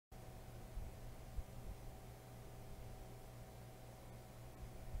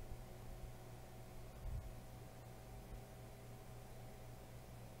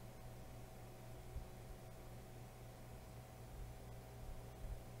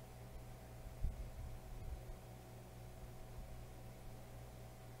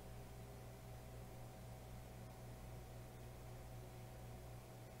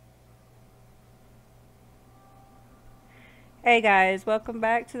Hey guys, welcome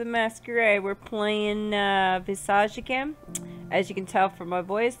back to the Masquerade. We're playing Visage again. As you can tell from my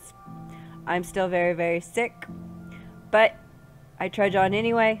voice, I'm still very, very sick. But I trudge on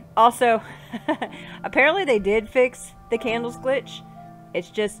anyway. Also, apparently they did fix the candles glitch. It's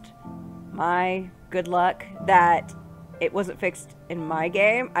just my good luck that it wasn't fixed in my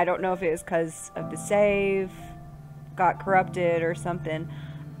game. I don't know if it was because of the save got corrupted or something.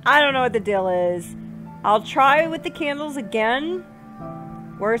 I don't know what the deal is. I'll try with the candles again.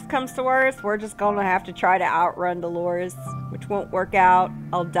 Worst comes to worst, we're just gonna have to try to outrun Dolores, which won't work out.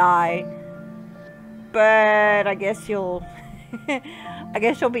 I'll die. But I guess you'll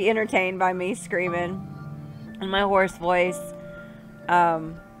be entertained by me screaming in my hoarse voice.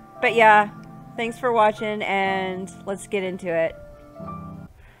 But yeah, thanks for watching and let's get into it.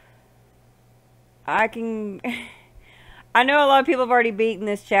 I know a lot of people have already beaten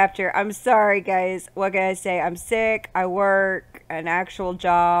this chapter. I'm sorry, guys. What can I say? I'm sick. I work an actual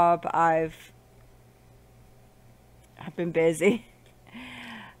job. I've been busy.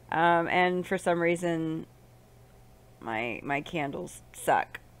 And for some reason, my candles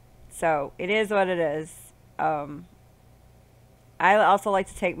suck. So it is what it is. I also like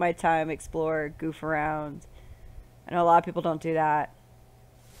to take my time, explore, goof around. I know a lot of people don't do that.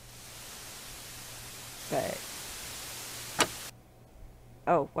 But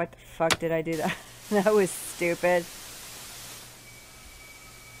oh, what the fuck did I do that? That was stupid.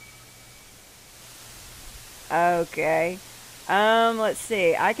 Okay. Let's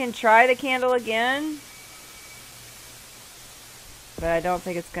see. I can try the candle again. But I don't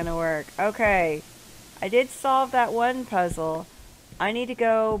think it's gonna work. Okay. I did solve that one puzzle. I need to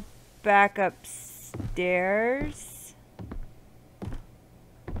go back upstairs.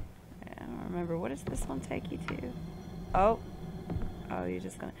 I don't remember. What does this one take you to? Oh. Oh, you're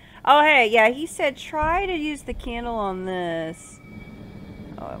just gonna... Oh, hey, yeah, he said try to use the candle on this.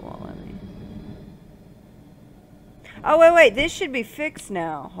 Oh, it won't let me. Oh, wait, this should be fixed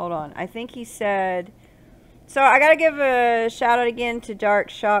now. Hold on. I think he said... So, I gotta give a shout out again to Dark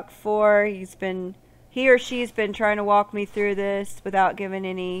Shock 4. He or she's been trying to walk me through this without giving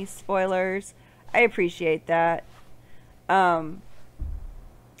any spoilers. I appreciate that. I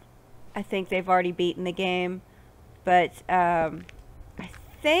think they've already beaten the game. But, I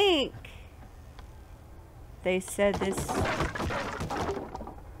think they said this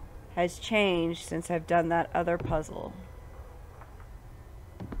has changed since I've done that other puzzle.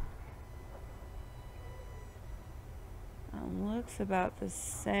 Looks about the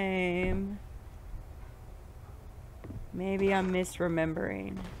same. Maybe I'm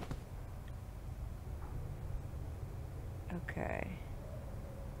misremembering. Okay.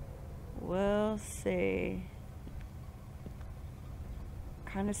 We'll see.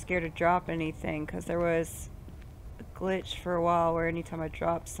 Kind of scared to drop anything because there was a glitch for a while where anytime I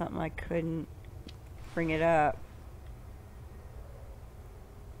dropped something I couldn't bring it up.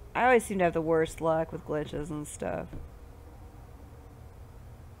 I always seem to have the worst luck with glitches and stuff.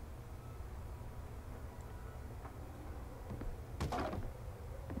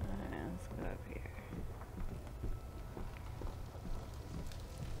 Let's go up here.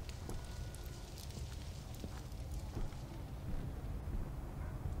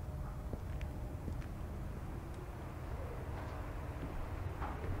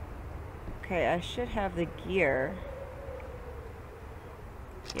 Okay, I should have the gear.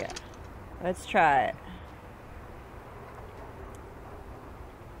 Yeah. Let's try it.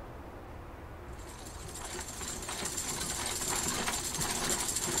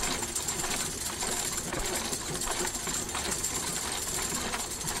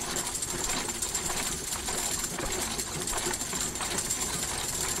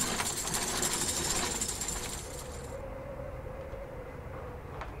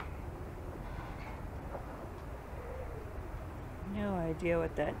 No idea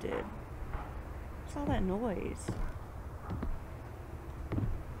what that did. What's all that noise?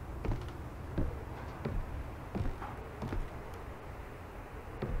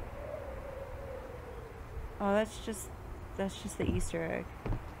 Oh, that's just the Easter egg.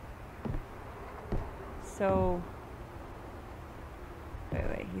 So,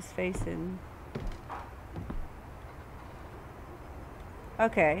 wait, he's facing.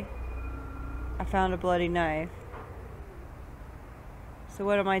 Okay. I found a bloody knife. So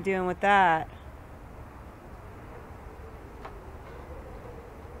what am I doing with that?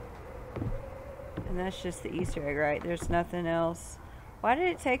 And that's just the Easter egg, right? There's nothing else. Why did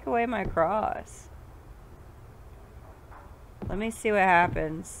it take away my cross? Let me see what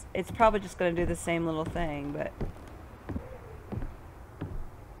happens. It's probably just going to do the same little thing, but...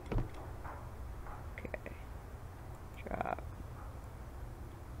 Okay. Drop.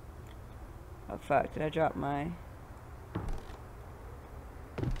 Oh fuck, did I drop my...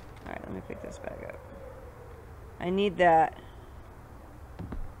 Alright, let me pick this back up. I need that.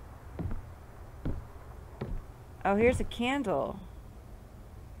 Oh, here's a candle.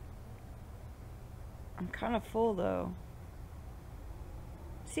 I'm kind of full though.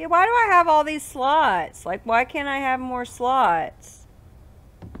 See, why do I have all these slots? Like, why can't I have more slots?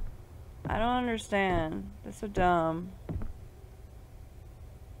 I don't understand. That's so dumb.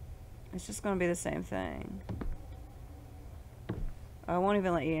 It's just gonna be the same thing. I won't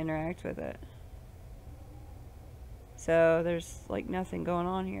even let you interact with it. So, there's like nothing going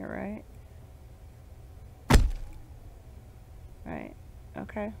on here, right? Right.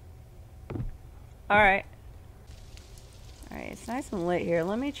 Okay. Alright. Alright, it's nice and lit here.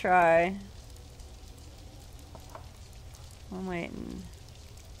 Let me try. I'm waiting.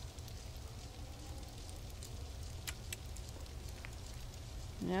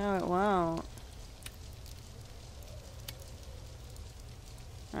 No, it won't.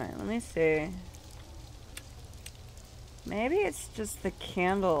 Alright, let me see. Maybe it's just the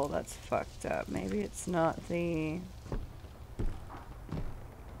candle that's fucked up. Maybe it's not the... Let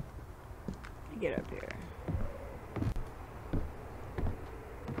me get up here.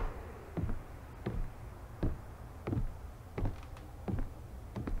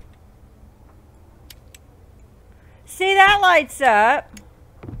 See, that lights up.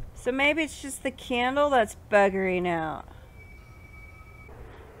 So maybe it's just the candle that's buggering out.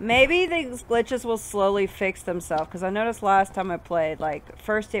 Maybe these glitches will slowly fix themselves, because I noticed last time I played, like,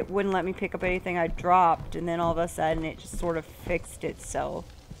 first it wouldn't let me pick up anything I dropped, and then all of a sudden it just sort of fixed itself.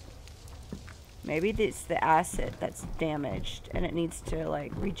 Maybe it's the acid that's damaged, and it needs to,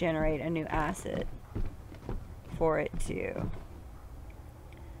 like, regenerate a new acid for it to... I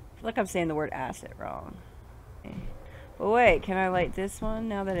feel like I'm saying the word acid wrong. But wait, can I light this one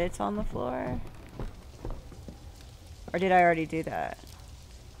now that it's on the floor? Or did I already do that?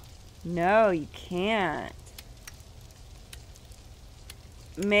 No, you can't.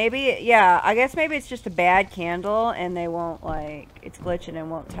 Maybe, yeah, I guess maybe it's just a bad candle and they won't, like, it's glitching and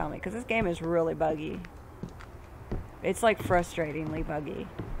won't tell me. Because this game is really buggy. It's, like, frustratingly buggy.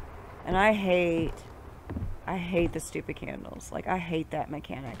 And I hate the stupid candles. Like, I hate that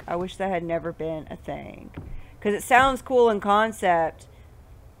mechanic. I wish that had never been a thing. Because it sounds cool in concept,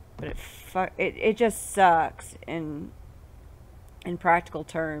 but it just sucks in practical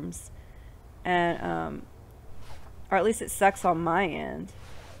terms. And, or at least it sucks on my end.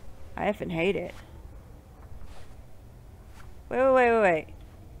 I effing hate it. Wait.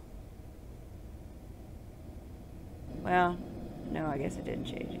 Well, no, I guess it didn't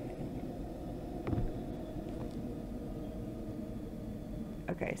change it.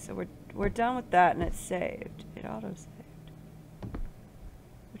 Okay, so we're done with that and it's saved. It auto-saved.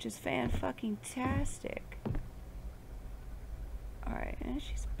 Which is fan-fucking-tastic. Alright, and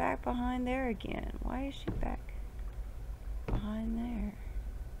she's back behind there again. Why is she back behind there?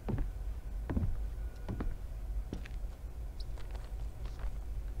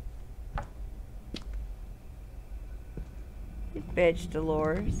 You bitch,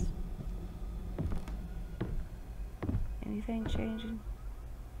 Dolores. Anything changing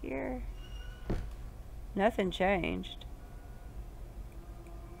here? Nothing changed.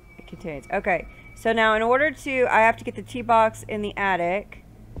 It contains. Okay, so now in order to, I have to get the tea box in the attic.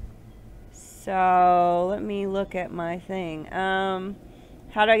 So let me look at my thing.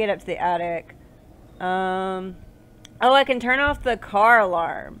 How do I get up to the attic? Oh, I can turn off the car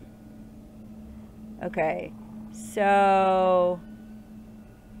alarm. Okay, so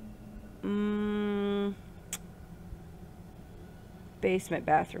basement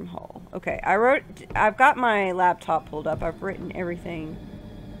bathroom hall. Okay, I've got my laptop pulled up. I've written everything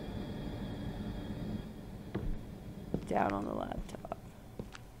down on the laptop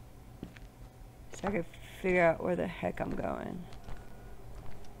so I can figure out where the heck I'm going,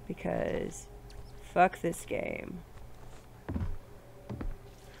 because fuck this game.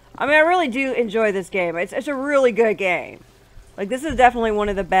 I mean, I really do enjoy this game. It's a really good game. Like, this is definitely one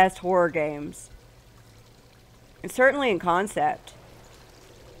of the best horror games. It's certainly in concept.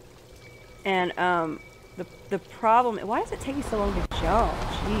 And, the problem... Why does it take you so long to jump?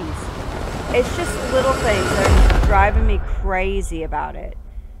 Jeez. It's just little things that are driving me crazy about it.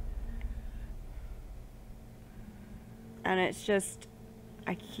 And it's just...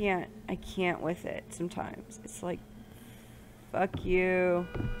 I can't with it sometimes. It's like... Fuck you.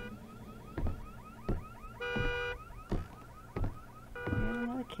 Here's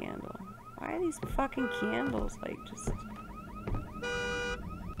another candle. Why are these fucking candles, like, just...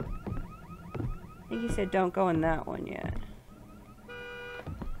 I think you said don't go in that one yet.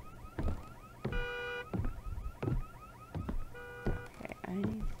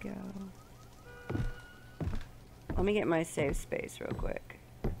 Let me get my save space real quick.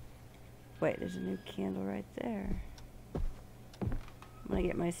 Wait, there's a new candle right there. I'm gonna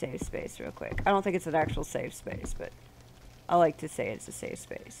get my save space real quick. I don't think it's an actual save space, but I like to say it's a save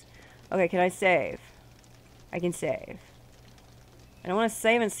space. Okay, can I save? I can save. I don't want to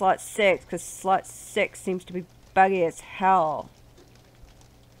save in slot 6 because slot 6 seems to be buggy as hell.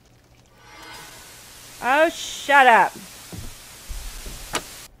 Oh, shut up.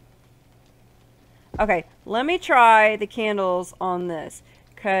 Okay, let me try the candles on this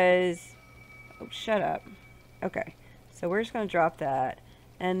because... Oh, shut up. Okay, so we're just going to drop that.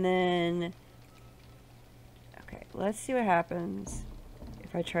 And then... Okay, let's see what happens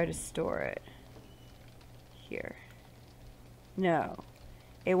if I try to store it. Here. No.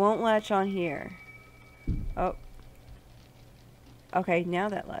 It won't latch on here. Oh. Okay, now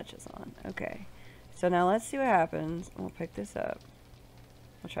that latches on. Okay. So now let's see what happens. We'll pick this up.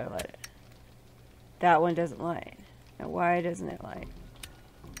 I'll try to light it. That one doesn't light. Now why doesn't it light?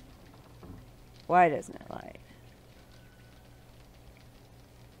 Why doesn't it light?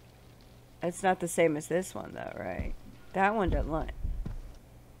 It's not the same as this one though, right? That one doesn't light.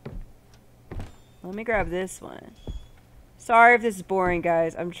 Let me grab this one. Sorry if this is boring,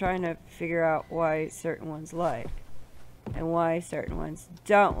 guys. I'm trying to figure out why certain ones light and why certain ones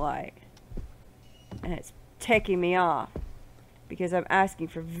don't light. And it's ticking me off because I'm asking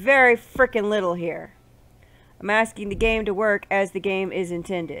for very freaking little here. I'm asking the game to work as the game is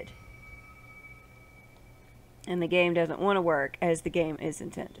intended. And the game doesn't want to work as the game is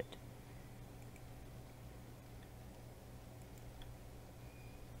intended.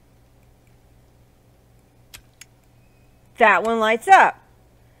 That one lights up.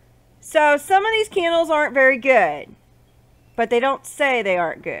 So some of these candles aren't very good, but they don't say they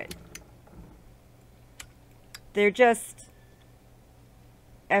aren't good. They're just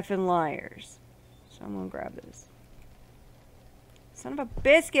effing liars. So I'm gonna grab this. Son of a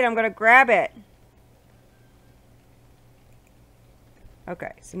biscuit, I'm gonna grab it.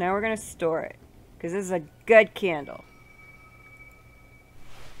 Okay, so now we're gonna store it because this is a good candle.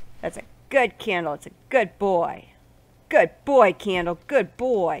 That's a good candle. It's a good boy. Good boy, candle. Good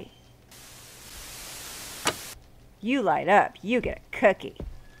boy. You light up. You get a cookie.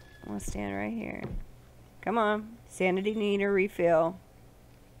 I'm going to stand right here. Come on. Sanity meter refill.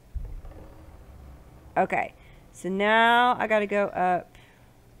 Okay. So now I got to go up.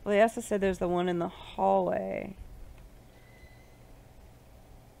 Well, they also said there's the one in the hallway.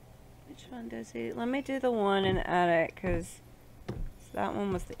 Which one does he? Let me do the one in the attic because that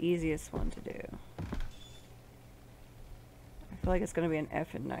one was the easiest one to do. I feel like it's going to be an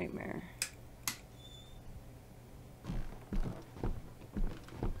effing nightmare.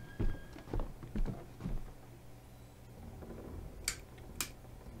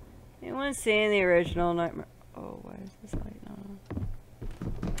 Anyone seen the original Nightmare? Oh, why is this light not on?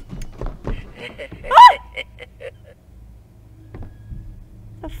 Ah!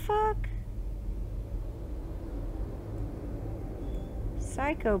 The fuck?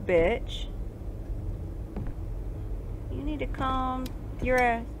 Psycho bitch. You need to calm your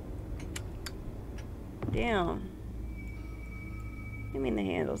ass down. You mean the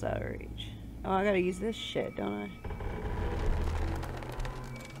handle's out of reach? Oh, I gotta use this shit, don't I?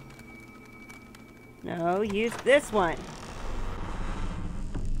 No, use this one.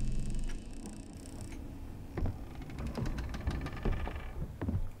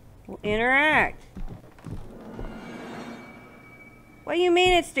 Well, interact. What do you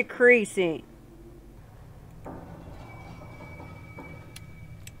mean it's decreasing?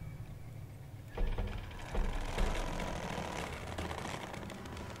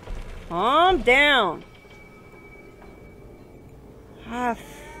 Calm down. Ah,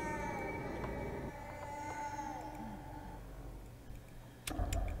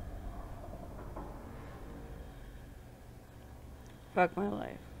 fuck my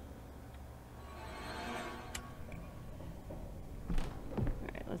life.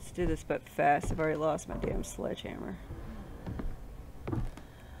 Alright, let's do this but fast. I've already lost my damn sledgehammer.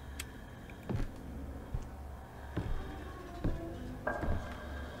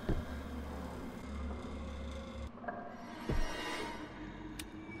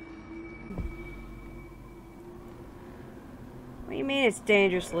 What do you mean it's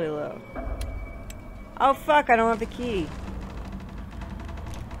dangerously low? Oh fuck, I don't have the key.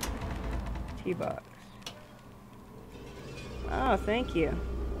 T-box. Oh, thank you.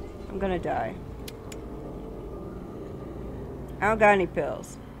 I'm gonna die. I don't got any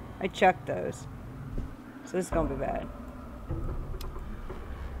pills. I chucked those. So this is gonna be bad.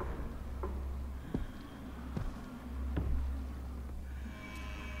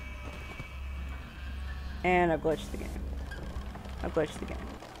 And I've glitched the game. I've glitched the game.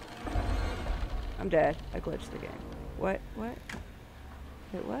 I'm dead. I glitched the game. What? What?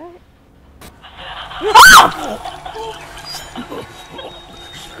 Wait, what?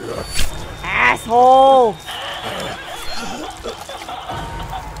 Asshole!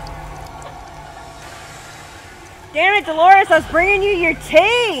 Damn it, Dolores, I was bringing you your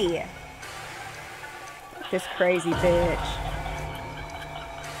tea! This crazy bitch.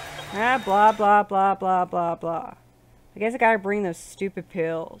 Ah, blah, blah, blah, blah, blah, blah. I guess I gotta bring those stupid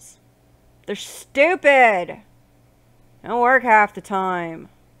pills. They're stupid! They don't work half the time.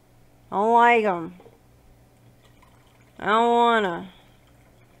 I don't like them. I don't wanna.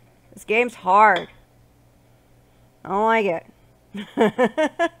 This game's hard. I don't like it.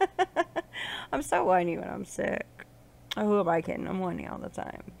 I'm so whiny when I'm sick. Oh, who am I kidding? I'm whiny all the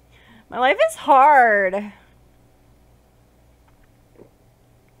time. My life is hard. I'm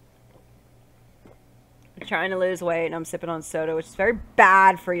trying to lose weight and I'm sipping on soda, which is very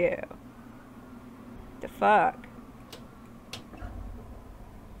bad for you. The fuck?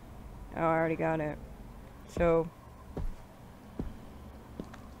 Oh, I already got it. So,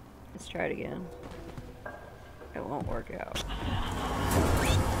 let's try it again. It won't work out.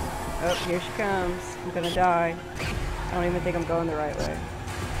 Oh, here she comes. I'm gonna die. I don't even think I'm going the right way.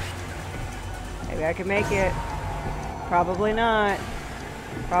 Maybe I can make it. Probably not.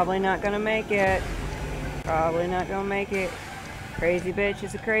 Probably not gonna make it. Probably not gonna make it. Crazy bitch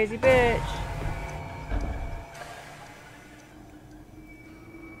is a crazy bitch.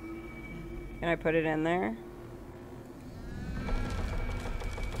 Can I put it in there?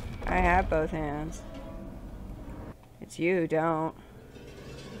 I have both hands. It's you who don't.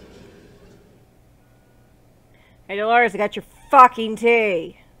 Hey Dolores, I got your fucking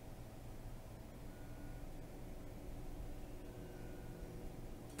tea.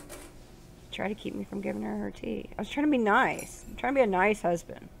 Try to keep me from giving her tea. I was trying to be nice. I'm trying to be a nice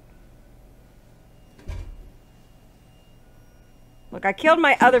husband. Look, I killed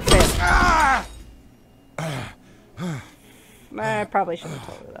my other fish. I probably shouldn't have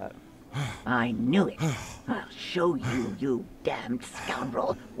told her that. I knew it. I'll show you, you damned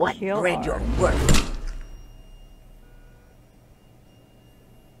scoundrel, what bread you're worth.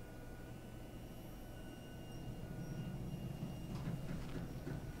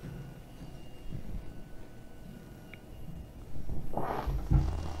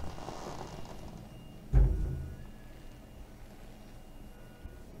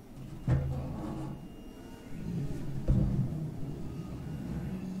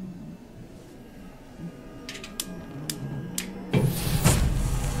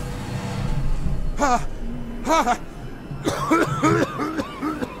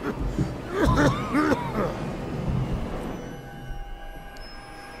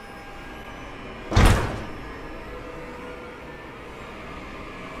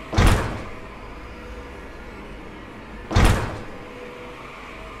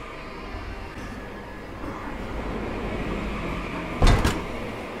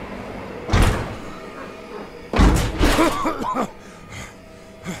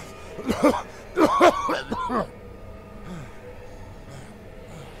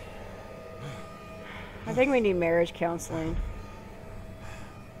 I think we need marriage counseling.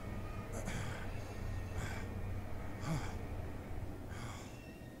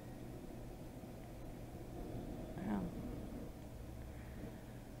 Wow.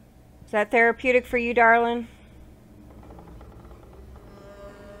 Is that therapeutic for you, darling?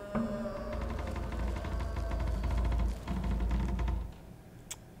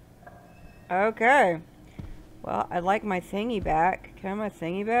 Okay. Well, I'd like my thingy back. Can I have my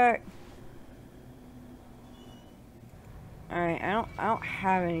thingy back? Alright, I don't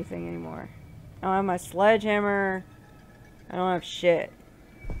have anything anymore. I don't have my sledgehammer. I don't have shit.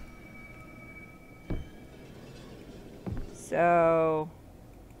 So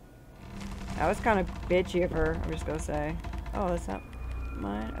that was kind of bitchy of her, I'm just gonna say. Oh, that's not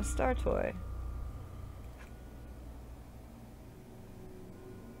mine. A star toy.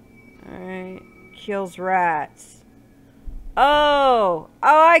 Alright. Kills rats. Oh!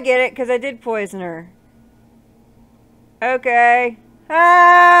 Oh, I get it, because I did poison her. Okay.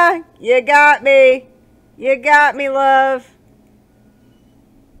 Ah! You got me. You got me, love.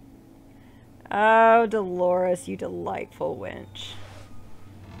 Oh, Dolores, you delightful wench.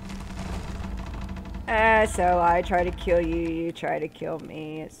 So I try to kill you, you try to kill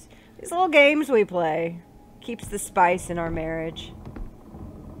me. It's these little games we play. Keeps the spice in our marriage.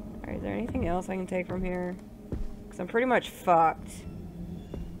 Alright, is there anything else I can take from here? Because I'm pretty much fucked.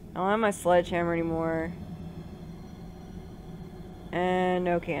 I don't have my sledgehammer anymore. And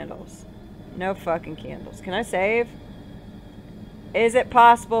no candles. No fucking candles. Can I save? Is it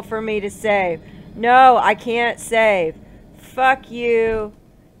possible for me to save? No, I can't save. Fuck you.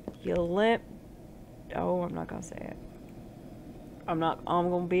 You limp. Oh, I'm not gonna say it. I'm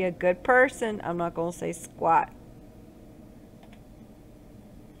gonna be a good person. I'm not gonna say squat.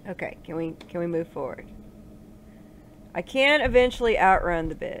 Okay, can we move forward? I can eventually outrun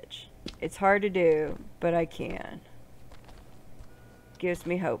the bitch. It's hard to do, but I can. Gives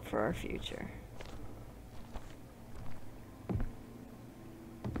me hope for our future.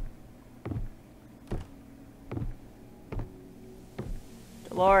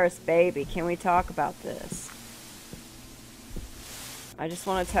 Dolores, baby, can we talk about this? I just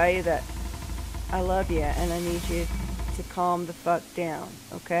want to tell you that I love you and I need you to calm the fuck down,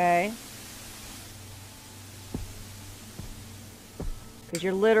 okay? Because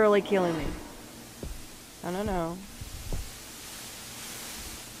you're literally killing me. I don't know.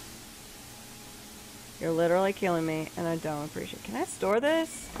 You're literally killing me and I don't appreciate it. Can I store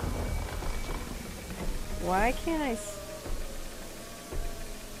this? Why can't I...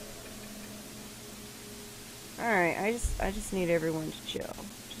 Alright, I just need everyone to chill.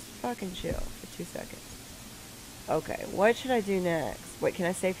 Just fucking chill for 2 seconds. Okay, what should I do next? Wait, can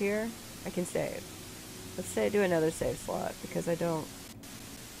I save here? I can save. Let's say do another save slot because I don't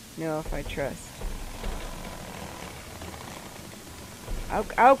know if I trust.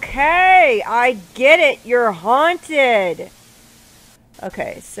 Okay, I get it. You're haunted.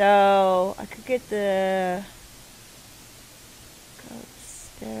 Okay, so I could get the go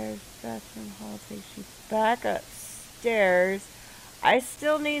upstairs, bathroom, hall takes you back upstairs. I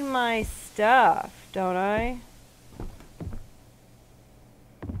still need my stuff, don't I?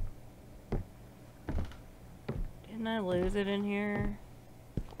 Didn't I lose it in here?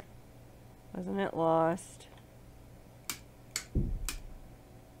 Wasn't it lost?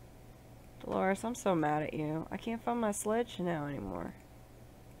 Dolores, I'm so mad at you. I can't find my sledge now anymore.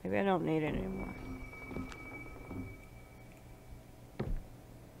 Maybe I don't need it anymore.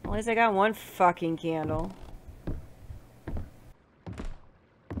 At least I got one fucking candle.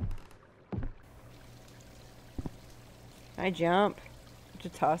 Can I jump? I have to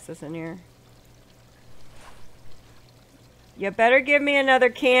toss this in here. You better give me another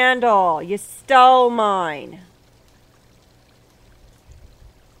candle. You stole mine.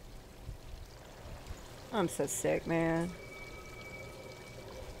 I'm so sick, man.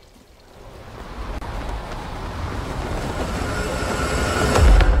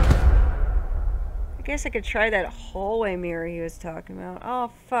 I guess I could try that hallway mirror he was talking about.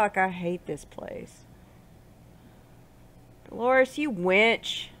 Oh, fuck. I hate this place. Dolores, you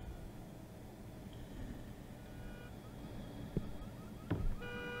wench.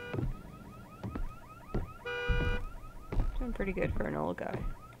 Doing pretty good for an old guy.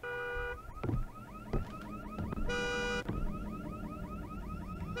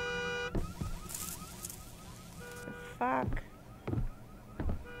 The fuck?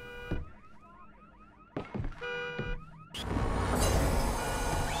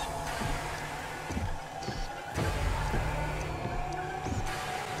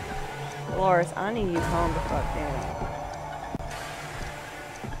 Dolores, I need you to calm the fuck down.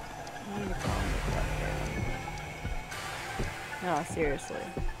 You need to calm the fuck down. No, seriously.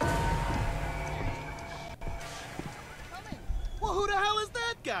 Well, who the hell is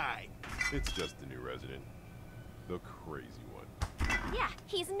that guy? It's just the new resident. The crazy one. Yeah,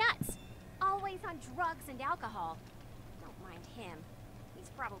 he's nuts. Always on drugs and alcohol. Don't mind him. He's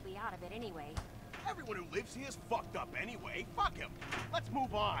probably out of it anyway. Everyone who lives here is fucked up anyway. Fuck him. Let's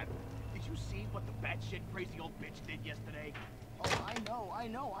move on. Did you see what the batshit crazy old bitch did yesterday? Oh, I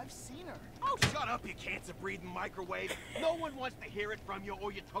know. I've seen her. Oh, shut up, you cancer-breathing microwave. No one wants to hear it from you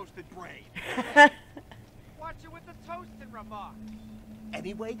or your toasted brain. Watch her with the toasted remark.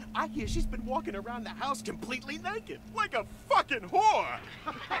 Anyway, I hear she's been walking around the house completely naked, like a fucking whore.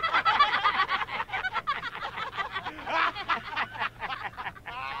 Are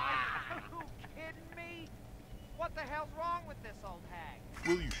you kidding me? What the hell's wrong with this old hag?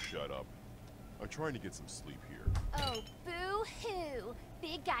 Will you shut up? I'm trying to get some sleep here. Oh, boo-hoo.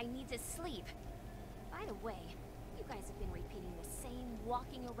 Big guy needs his sleep. By the way, you guys have been repeating the same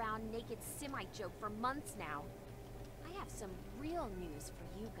walking around naked semi-joke for months now. I have some real news for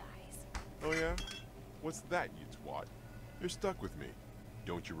you guys. Oh yeah? What's that, you twat? You're stuck with me.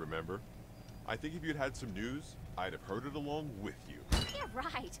 Don't you remember? I think if you'd had some news, I'd have heard it along with you. Yeah,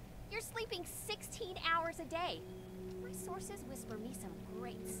 right. You're sleeping 16 hours a day. My sources whisper me some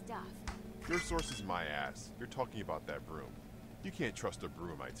great stuff. Your source is my ass. You're talking about that broom. You can't trust a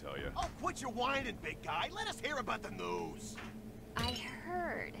broom, I tell you. Oh, quit your whining, big guy. Let us hear about the news. I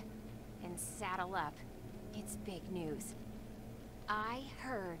heard and saddle up. It's big news. I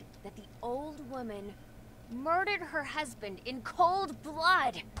heard that the old woman murdered her husband in cold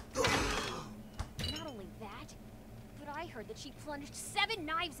blood. Not only that, but I heard that she plunged 7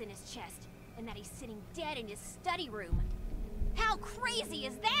 knives in his chest and that he's sitting dead in his study room. How crazy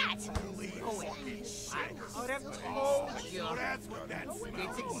is that? Oh, that's what that's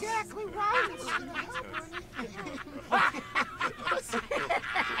It's exactly right.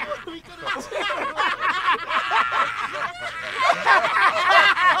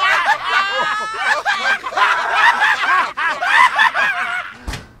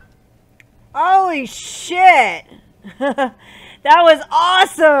 Holy shit! That was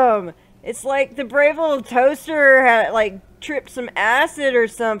awesome! It's like the brave little toaster had, like, tripped some acid or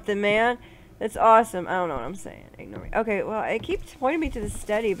something, man. That's awesome. I don't know what I'm saying. Ignore me. Okay, well, it keeps pointing me to the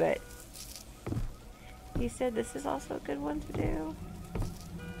study, but he said this is also a good one to do.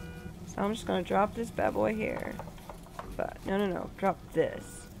 So I'm just gonna drop this bad boy here. But, no. Drop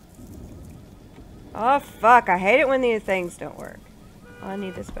this. Oh, fuck. I hate it when these things don't work. Oh, I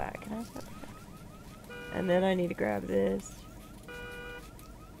need this back. Can I have that back? And then I need to grab this.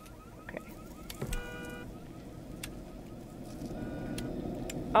 Okay.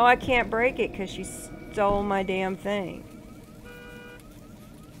 Oh, I can't break it because she stole my damn thing.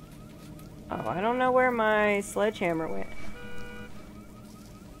 Oh, I don't know where my sledgehammer went.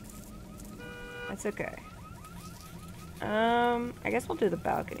 That's okay. I guess we'll do the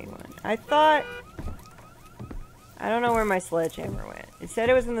balcony one. I don't know where my sledgehammer went. It said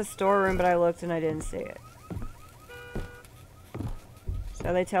it was in the storeroom, but I looked and I didn't see it.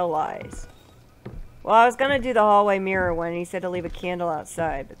 So they tell lies. Well, I was gonna do the hallway mirror one, and he said to leave a candle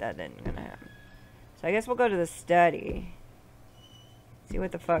outside, but that didn't gonna happen. So I guess we'll go to the study. See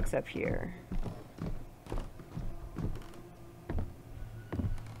what the fuck's up here.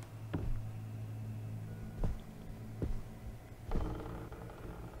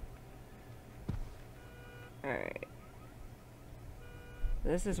 Alright.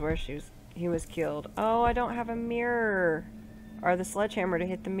 This is where he was killed. Oh, I don't have a mirror. Or the sledgehammer to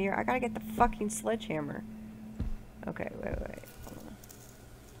hit the mirror. I gotta get the fucking sledgehammer. Okay, wait. Hold on.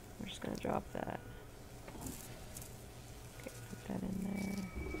 We're just gonna drop that. Okay, put that in there.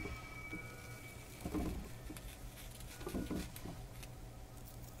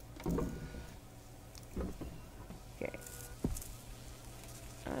 Okay.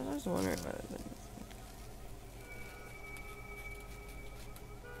 I was wondering what it was.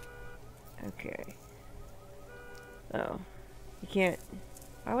 Okay. Oh. You can't...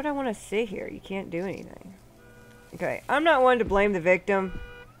 Why would I want to sit here? You can't do anything. Okay. I'm not one to blame the victim.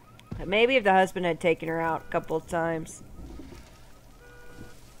 But maybe if the husband had taken her out a couple of times.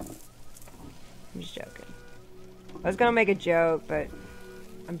 I'm just joking. I was gonna make a joke, but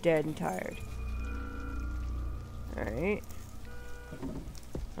I'm dead and tired. Alright. I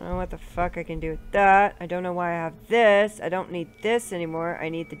don't know what the fuck I can do with that. I don't know why I have this. I don't need this anymore. I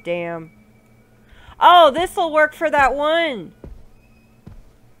need the damn... Oh, this'll work for that one!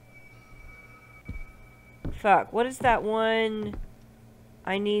 Fuck, what is that one?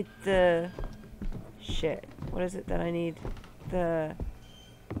 I need the... Shit. What is it that I need? The...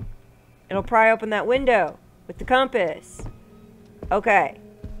 It'll pry open that window with the compass. Okay.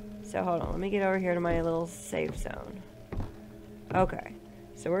 So hold on, let me get over here to my little save zone. Okay.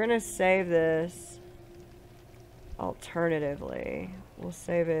 So we're gonna save this. Alternatively, we'll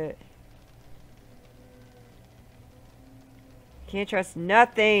save it. Can't trust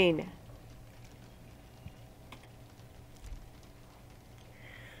nothing.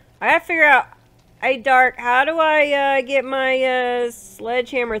 I gotta figure out, hey Dark, how do I get my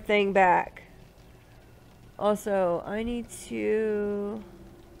sledgehammer thing back? Also, I need to...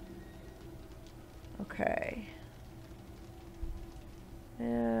 Okay.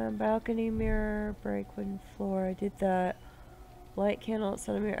 Balcony mirror, break wooden floor, I did that. Light candle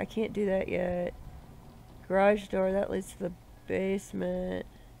outside the mirror, I can't do that yet. Garage door, that leads to the basement.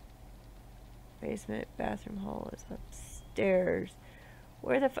 Basement, bathroom hall is upstairs.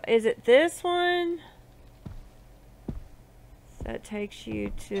 Where the is it this one? That takes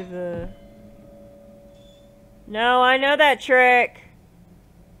you to the... No, I know that trick!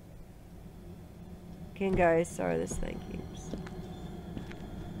 Again, guys, sorry this thing keeps...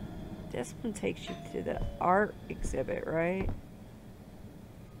 This one takes you to the art exhibit, right?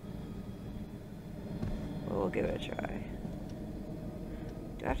 Well, we'll give it a try.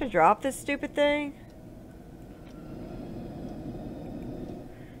 Do I have to drop this stupid thing?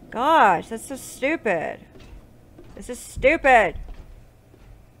 Gosh, that's so stupid. This is stupid.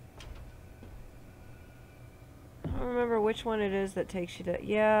 I don't remember which one it is that takes you to...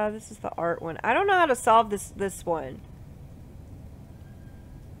 Yeah, this is the art one. I don't know how to solve this one.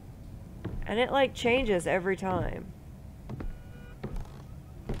 And it, like, changes every time.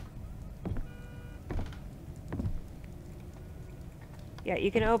 Yeah,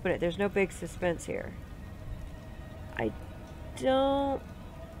 you can open it. There's no big suspense here. I don't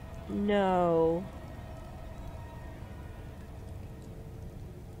know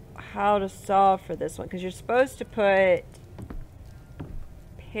how to solve for this one, because you're supposed to put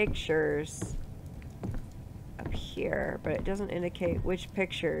pictures up here, but it doesn't indicate which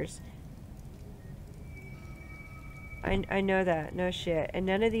pictures. I know that. No shit. And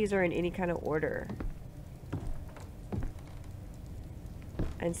none of these are in any kind of order.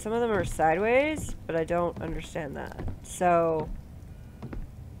 And some of them are sideways, but I don't understand that. So,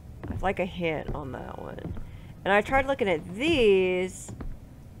 I'd like a hint on that one. And I tried looking at these.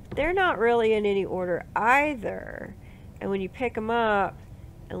 They're not really in any order either. And when you pick them up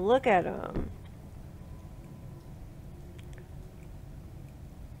and look at them,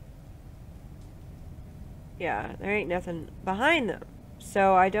 yeah, there ain't nothing behind them.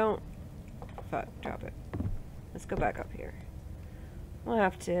 So I don't... Fuck, drop it. Let's go back up here. We'll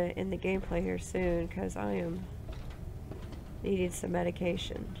have to end the gameplay here soon, because I am needing some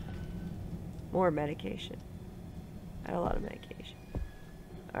medication. More medication. I had a lot of medication.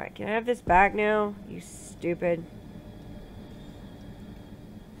 Alright, can I have this back now? You stupid.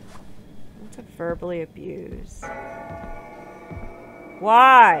 What's a verbally abuse?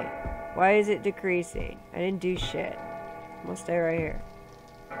 Why? Why is it decreasing? I didn't do shit. I'm gonna stay right here.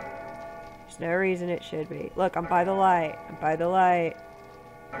 There's no reason it should be. Look, I'm by the light. I'm by the light.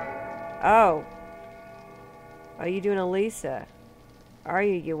 Oh. Are you doing a Lisa? Are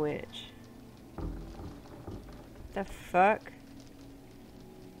you, you witch? The fuck?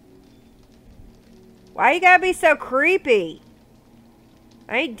 Why you gotta be so creepy?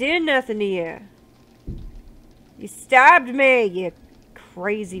 I ain't doing nothing to you. You stabbed me, you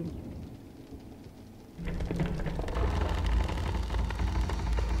crazy...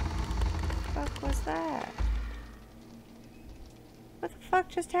 What the fuck was that? What the fuck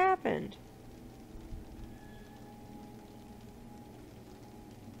just happened?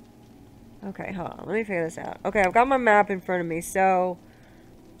 Okay, hold on. Let me figure this out. Okay, I've got my map in front of me. So,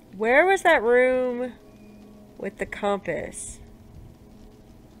 where was that room with the compass?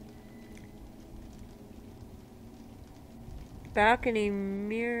 Balcony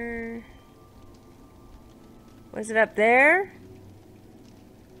mirror. Was it up there?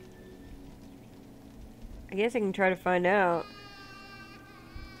 I guess I can try to find out.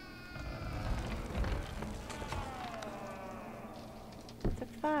 What the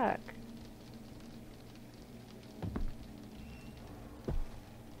fuck?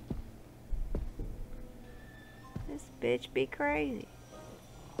 This bitch be crazy.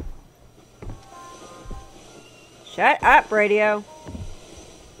 Shut up, radio.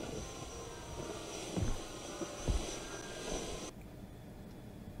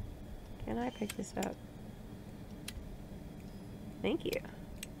 Can I pick this up? Thank you.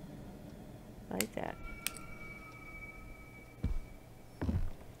 I like that.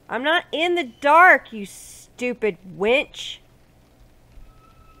 I'm not in the dark, you stupid wench.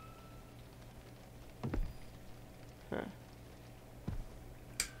 Huh.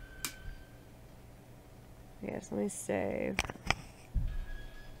 Yes, let me save.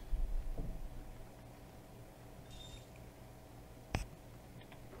 I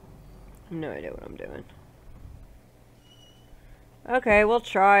have no idea what I'm doing. Okay, we'll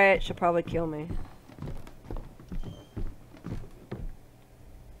try it. She'll probably kill me.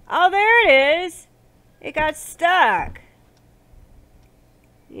 Oh, there it is! It got stuck.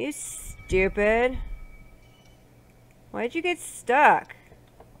 You stupid. Why'd you get stuck?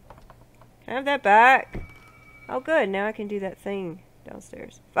 Can I have that back? Oh, good. Now I can do that thing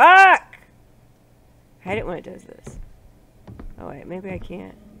downstairs. Fuck! I hate it when it does this. Oh, wait. Maybe I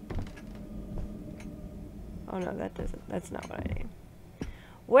can't. Oh, no. That doesn't. That's not what I need.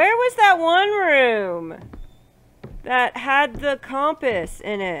 Where was that one room that had the compass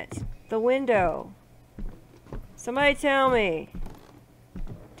in it? The window. Somebody tell me.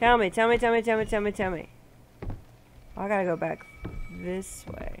 Tell me. Tell me. Tell me. Tell me. Tell me. Tell me. Oh, I gotta go back this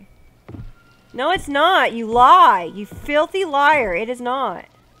way. No, it's not. You lie. You filthy liar. It is not.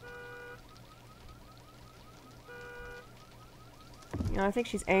 You know, I think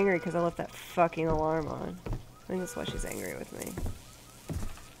she's angry because I left that fucking alarm on. I think that's why she's angry with me.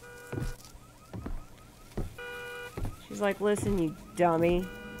 She's like, listen, you dummy.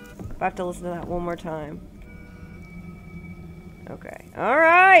 I have to listen to that one more time. Okay.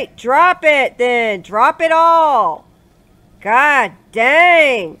 Alright. Drop it, then. Drop it all. God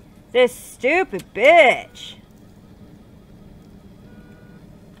dang! This stupid bitch!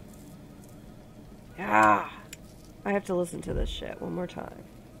 Ah! I have to listen to this shit one more time.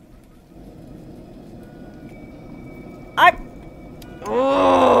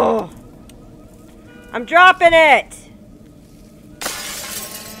 Oh! I'm dropping it!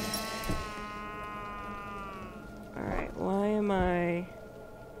 Alright, why am I...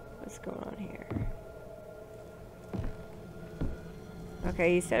 What's going on here?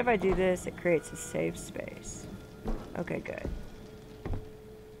 Okay, you said if I do this, it creates a safe space. Okay, good.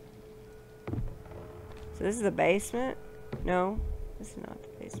 So this is the basement? No, this is not the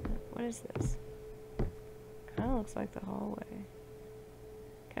basement. What is this? Kinda looks like the hallway.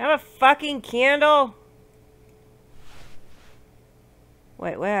 Can I have a fucking candle?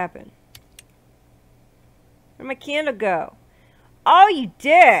 Wait, what happened? Where'd my candle go? Oh, you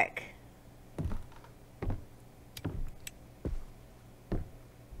dick!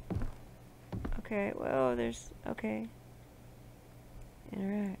 Okay, well, there's... Okay.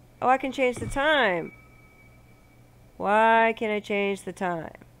 Interact. Oh, I can change the time. Why can I change the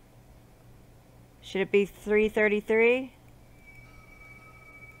time? Should it be 3:33?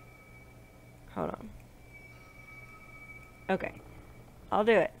 Hold on. Okay. I'll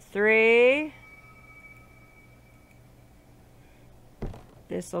do it. 3.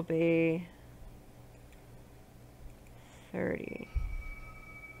 This'll be 30.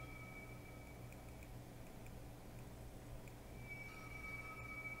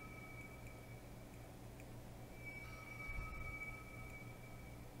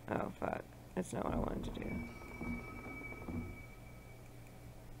 Oh, fuck. That's not what I wanted to do.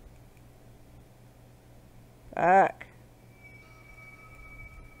 Fuck.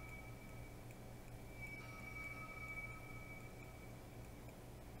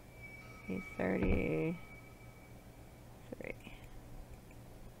 Okay, 33.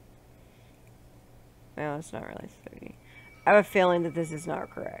 Well, it's not really 30. I have a feeling that this is not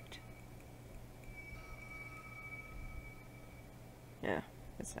correct. Yeah.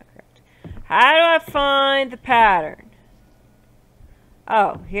 That's not correct. How do I find the pattern?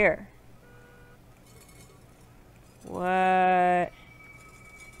 Oh, here. What?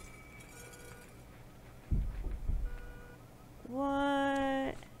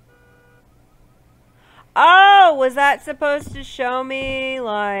 What? Oh, was that supposed to show me,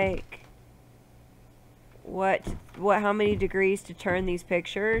 like, how many degrees to turn these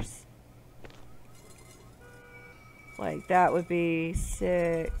pictures? Like, that would be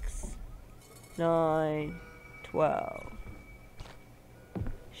 6, 9, 12.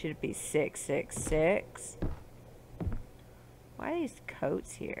 Should it be 6, 6, 6? Why are these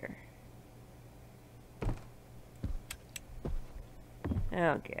coats here? I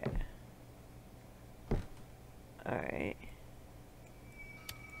don't get it. Alright.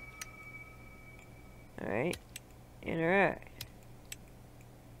 Alright. Interact.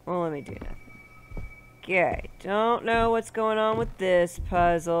 Well, let me do nothing. Okay, don't know what's going on with this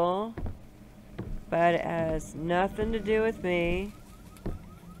puzzle, but it has nothing to do with me,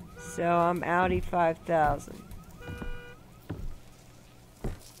 so I'm outie 5,000.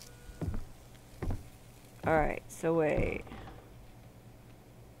 Alright, so wait.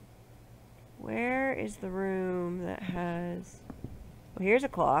 Where is the room that has... Well, here's a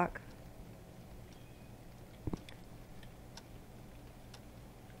clock.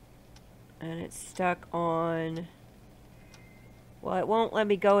 And it's stuck on... Well, it won't let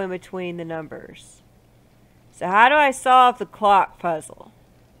me go in between the numbers. So how do I solve the clock puzzle?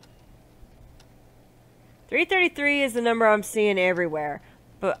 333 is the number I'm seeing everywhere,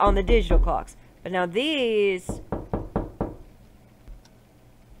 but on the digital clocks. But now these...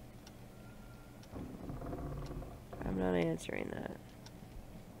 I'm not answering that.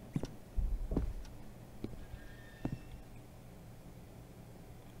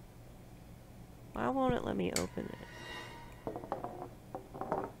 Why won't it let me open it?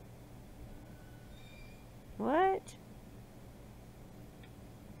 What?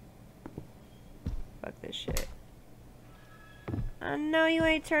 Fuck this shit. I know you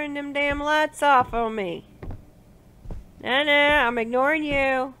ain't turning them damn lights off on me. Nah, I'm ignoring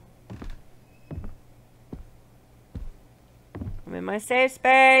you. I'm in my safe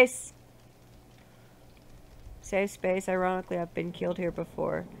space. Safe space, ironically, I've been killed here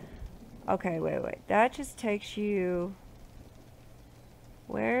before. Okay, wait. That just takes you...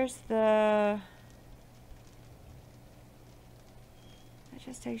 Where's the... That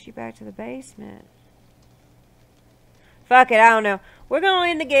just takes you back to the basement. Fuck it, I don't know. We're gonna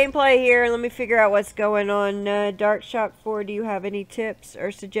end the gameplay here and let me figure out what's going on. Dark Shock 4, do you have any tips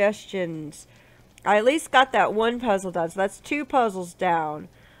or suggestions? I at least got that one puzzle done. So that's 2 puzzles down.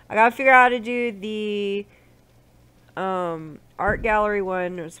 I gotta figure out how to do the art gallery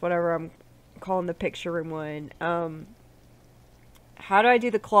one, or whatever I'm calling the picture room one. How do I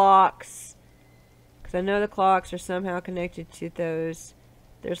do the clocks? Because I know the clocks are somehow connected to those.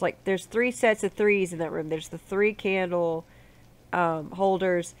 There's 3 sets of 3s in that room. There's the 3 candle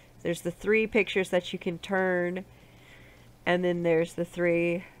holders. There's the 3 pictures that you can turn. And then there's the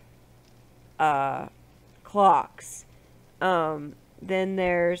 3 clocks. Then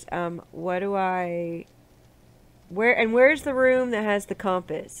there's where's the room that has the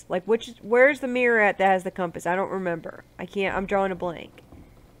compass? Like where's the mirror at that has the compass? I don't remember. I'm drawing a blank.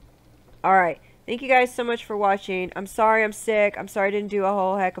 Alright. Thank you guys so much for watching. I'm sorry I'm sick. I'm sorry I didn't do a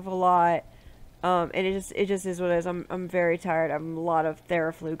whole heck of a lot. And it just is what it is. I'm very tired. I have a lot of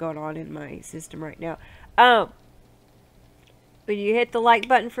Theraflu going on in my system right now. But you hit the like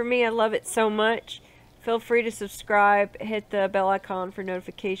button for me. I love it so much. Feel free to subscribe, hit the bell icon for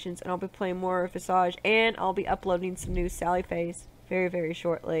notifications, and I'll be playing more of Visage, and I'll be uploading some new Sally Face very, very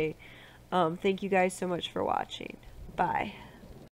shortly. Thank you guys so much for watching. Bye.